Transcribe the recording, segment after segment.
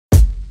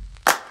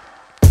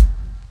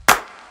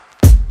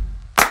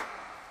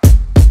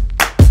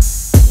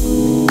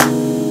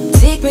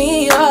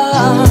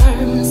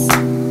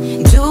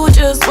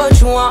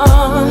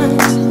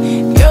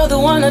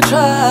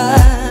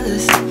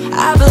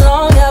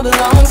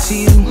to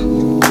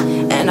you,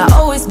 and I'll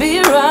always be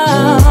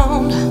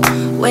around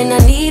when I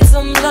need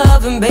some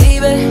loving,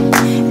 baby.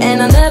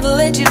 And I'll never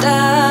let you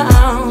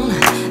down,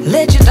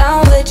 let you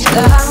down, let you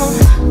down.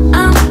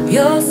 I'm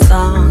your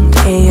song,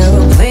 and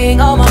you're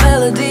playing all my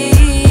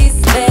melodies.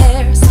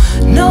 There's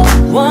no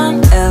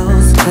one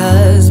else,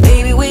 'cause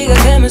baby, we got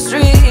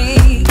chemistry.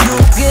 You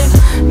give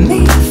me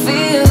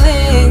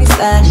feelings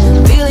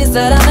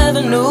that I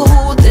never knew.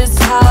 This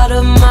heart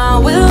of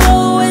mine will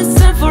always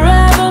and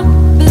forever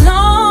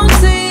belong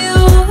to you.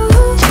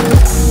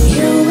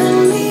 You and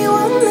me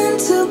were meant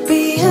to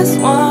be as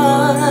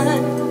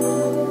one.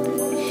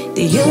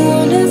 The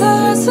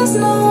universe has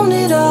known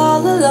it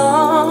all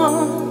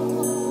along.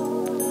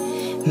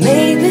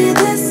 Maybe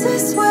this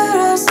is where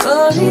our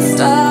story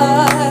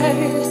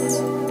starts.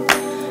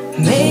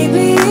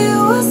 Maybe it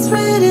was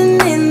written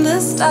in the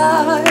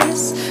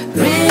stars,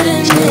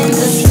 written in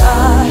the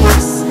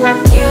stars.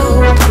 You,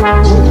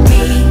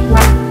 me,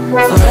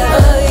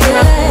 forever,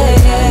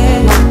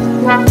 yeah.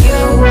 You,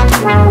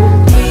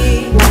 me,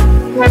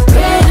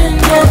 written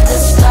in the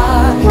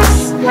stars.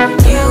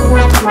 You,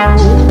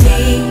 me,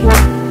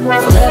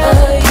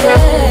 forever,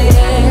 yeah.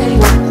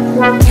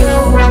 You,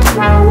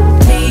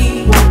 me.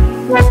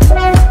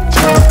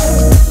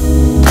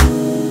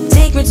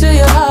 Take me to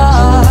your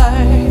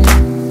heart,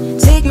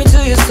 take me to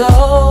your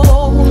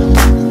soul.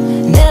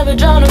 Never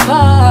drawn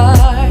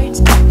apart,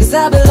 'cause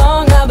I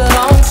belong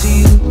to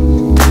you.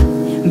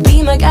 Be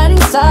my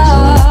guiding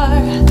star,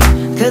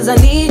 'cause I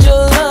need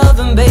your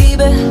loving,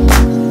 baby.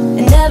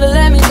 And never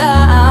let me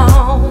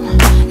down,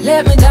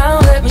 let me down,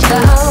 let me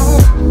down.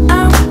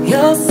 I'm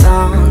your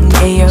song,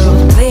 and you're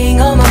playing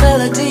all my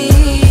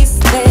melodies.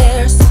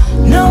 There's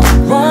no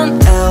one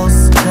else,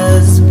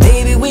 'cause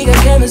baby, we got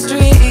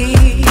chemistry.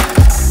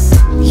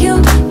 You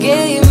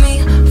gave me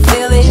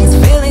feelings,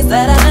 feelings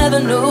that I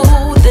never knew.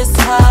 This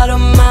heart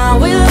of mine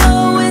will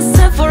always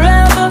and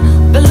forever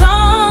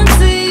belong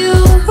to you.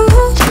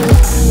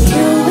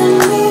 You and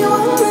me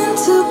were meant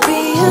to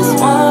be as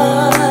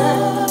one.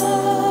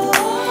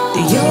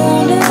 The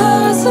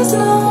universe has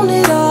known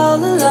it all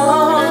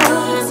along.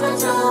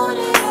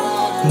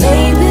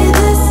 Maybe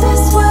this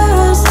is where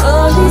our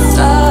story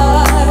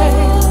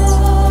starts.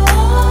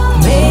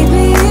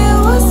 Maybe it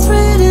was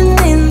written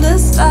in the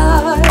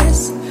stars,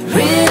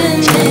 written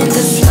in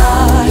the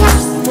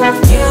stars.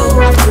 You,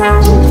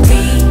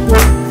 me,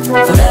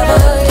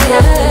 forever,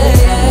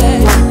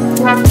 yeah.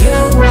 You,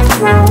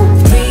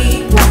 me,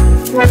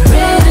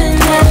 written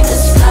in the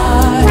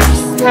stars.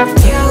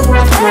 You,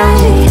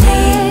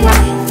 me,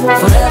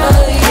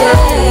 forever,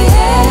 yeah.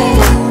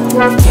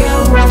 You,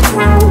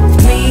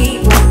 me,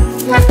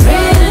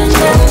 written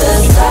in the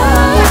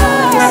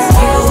stars.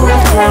 You,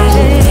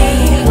 me,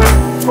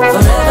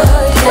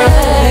 forever,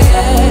 yeah.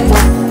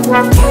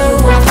 You,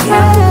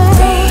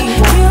 me,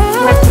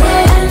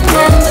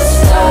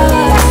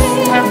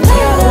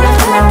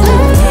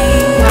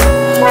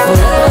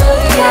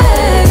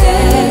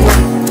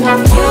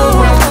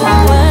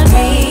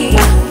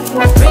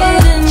 written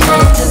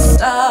in the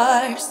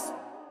stars.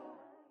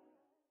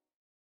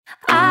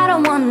 I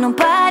don't want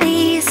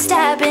nobody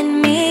stabbing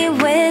me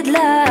with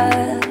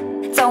love.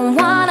 Don't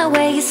wanna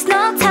waste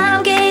no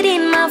time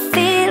getting my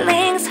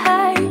feelings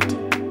hurt.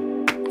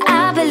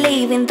 I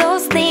believe in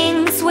those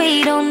things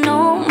we don't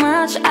know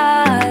much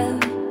of.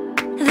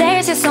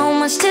 There's just so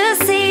much to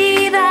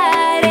see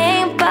that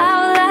ain't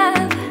about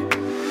love.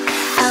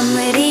 I'm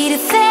ready to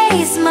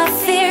face my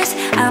fears,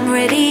 I'm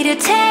ready to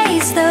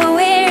taste the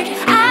weird.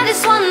 I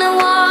just wanna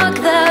walk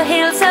the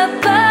hills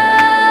above.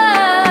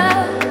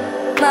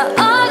 My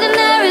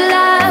ordinary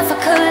life, I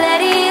could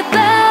let it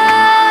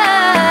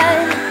burn.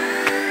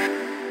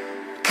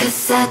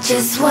 'Cause I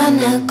just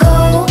wanna go,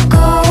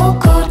 go,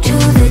 go to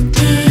the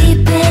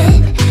deep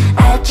end.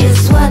 I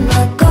just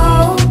wanna go,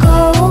 go,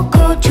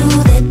 go to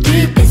the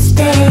deepest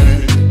end.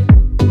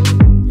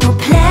 No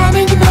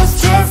planning, no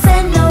stress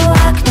and no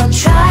work, no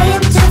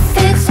trying to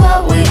fix what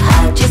we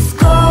are. Just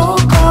go,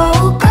 go,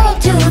 go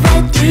to the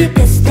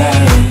deepest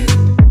end.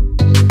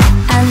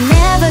 I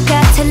never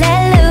got to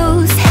let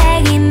loose,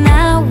 hanging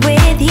out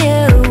with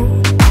you.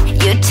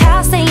 You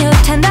tossed and you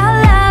turned our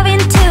love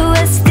into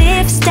a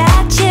stiff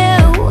statue.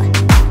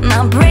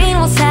 My brain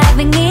was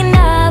having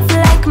enough,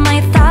 like my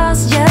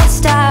thoughts just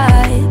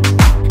died.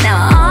 Now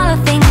all I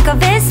think of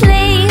is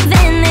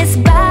leaving this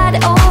bad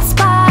old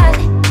spot.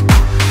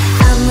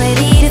 I'm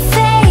ready to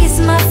face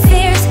my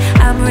fears,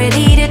 I'm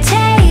ready to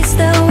taste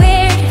the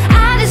weird.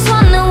 I just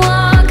wanna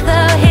walk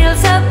the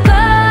hills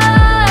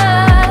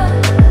above.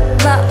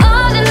 My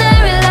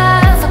ordinary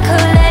life, I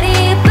could let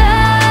it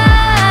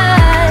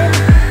burn.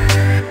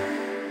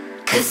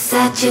 'Cause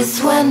I just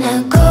wanna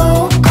go,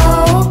 go,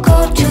 go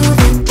to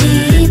the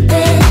deep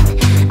end.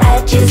 I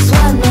just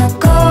wanna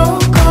go,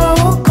 go,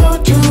 go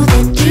to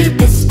the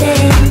deepest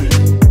end.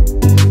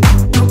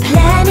 No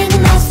planning,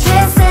 no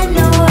stress and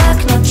no work,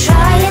 no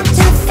trying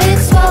to fix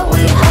what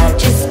we are.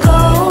 Just go,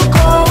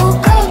 go,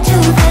 go to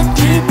the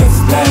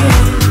deepest end.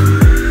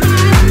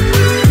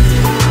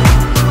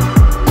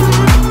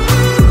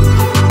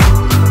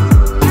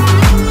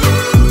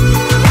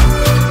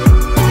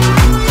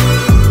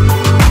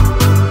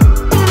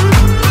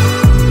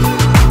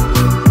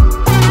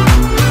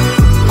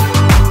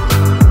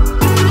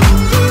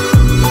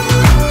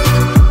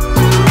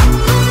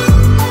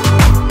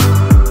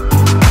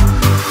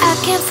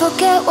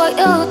 what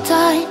you've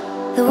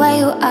done. The way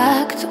you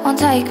act won't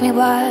take me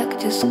back.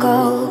 Just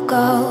go,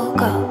 go,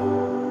 go.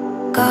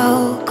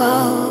 Go,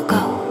 go,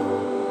 go.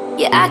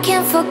 Yeah, I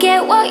can't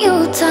forget what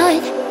you've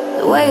done.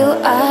 The way you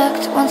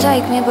act won't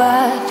take me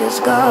back.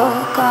 Just go,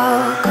 go,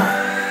 go.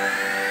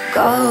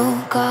 Go,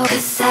 go.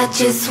 'Cause I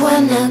just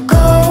wanna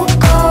go,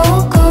 go,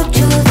 go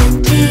to the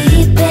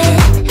deep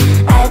end.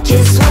 I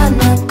just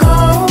wanna go,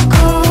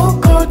 go,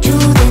 go to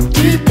the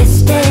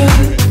deepest end.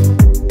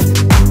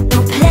 No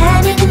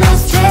planning, no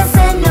stress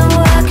and no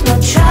work, no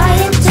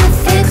trying to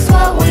fix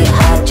what we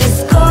have.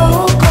 Just go,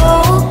 go,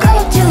 go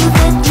to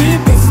the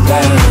deepest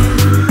end.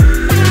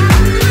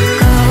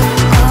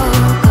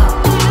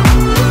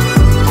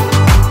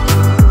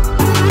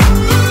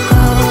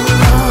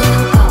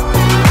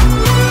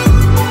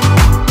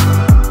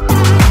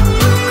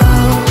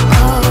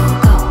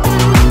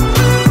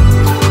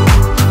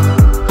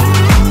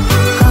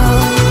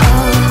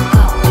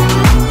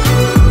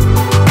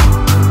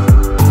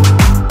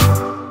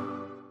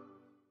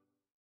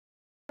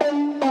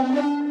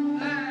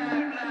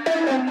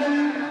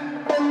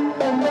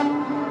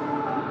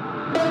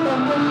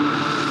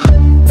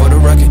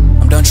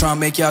 Tryna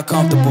make y'all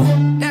comfortable.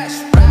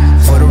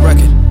 For the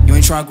record, you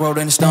ain't tryna grow,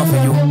 then it's done for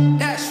you.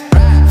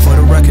 For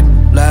the record,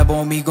 lab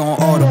on me going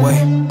all the way.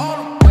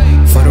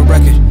 For the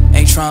record,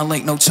 ain't tryna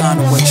link, no time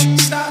to waste.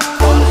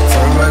 For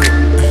the record,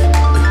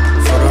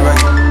 for the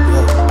record,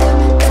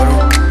 for the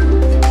record,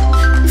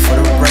 for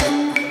the record,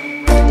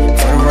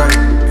 for the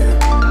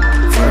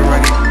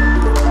record,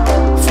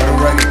 for the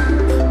record.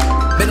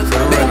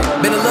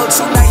 Been a little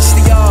too nice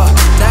to y'all.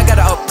 Now I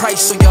gotta up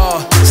price on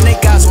y'all.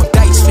 Snake eyes on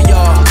dice for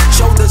y'all.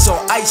 Shoulders on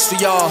ice for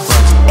y'all.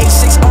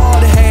 A6 all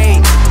the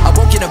hate. I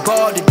won't get a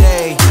ball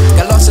today.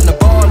 Got lost in the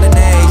ball and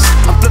A's.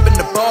 I'm flipping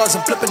the bars,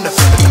 I'm flipping the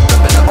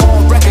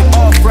on record,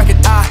 off record.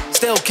 I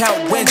still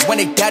count wins when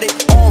they got it.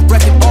 On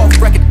record, off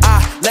record.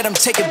 I let them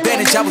take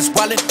advantage. I was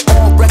wildin'.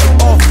 On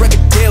record, off record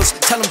deals.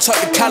 Tell them talk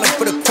to Colin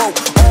for the quote.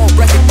 On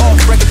record,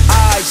 off record.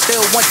 I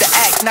still want the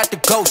act, not the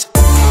ghost.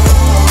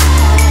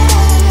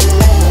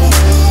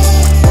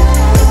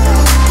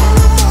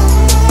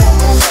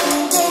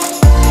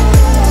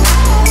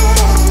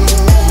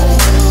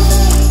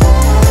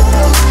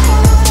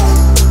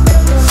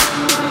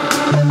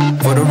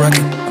 For the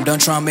record, I'm done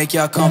trying to make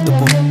y'all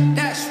comfortable.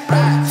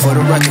 For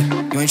the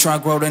record, you ain't trying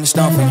to grow, then it's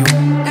done for you.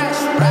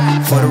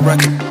 For the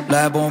record,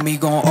 lab on me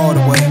going all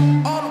the way.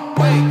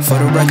 For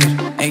the record,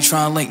 ain't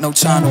trying to link, no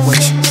time to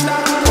waste. For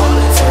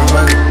the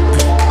record,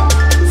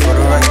 for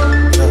the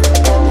record, for the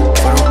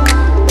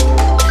record,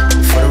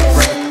 for the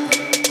record,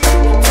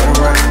 for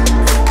the record,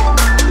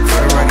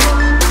 for the record.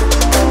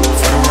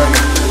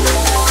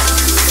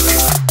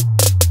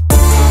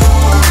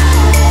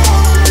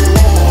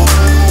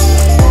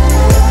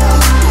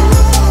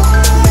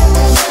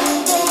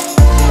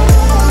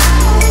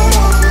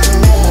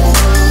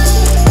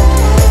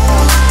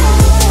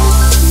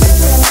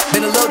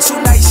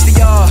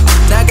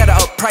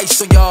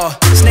 Price on y'all,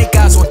 snake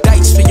eyes on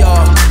dice for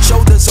y'all,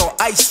 shoulders on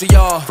ice for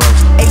y'all.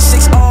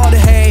 A6 all the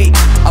hate,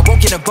 I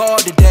won't get a ball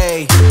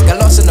today. Got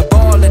lost in the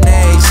ball and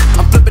A's.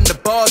 I'm flipping the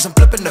bars, I'm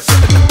flipping the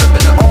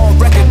on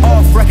record,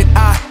 off record.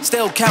 I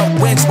still count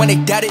wins when they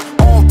got it.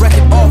 On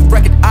record, off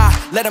record. I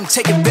let them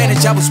take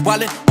advantage. I was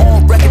wildin'.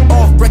 On record,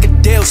 off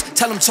record deals.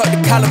 Tell them talk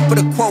to Colin for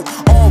the quote.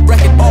 On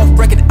record, off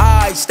record.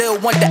 I still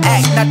want the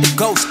act, not the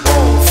ghost.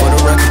 For the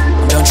record,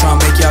 I'm done trying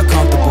to make y'all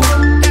comfortable.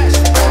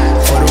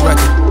 For the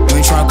record, you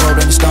ain't tryna grow,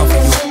 then it's done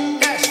for you.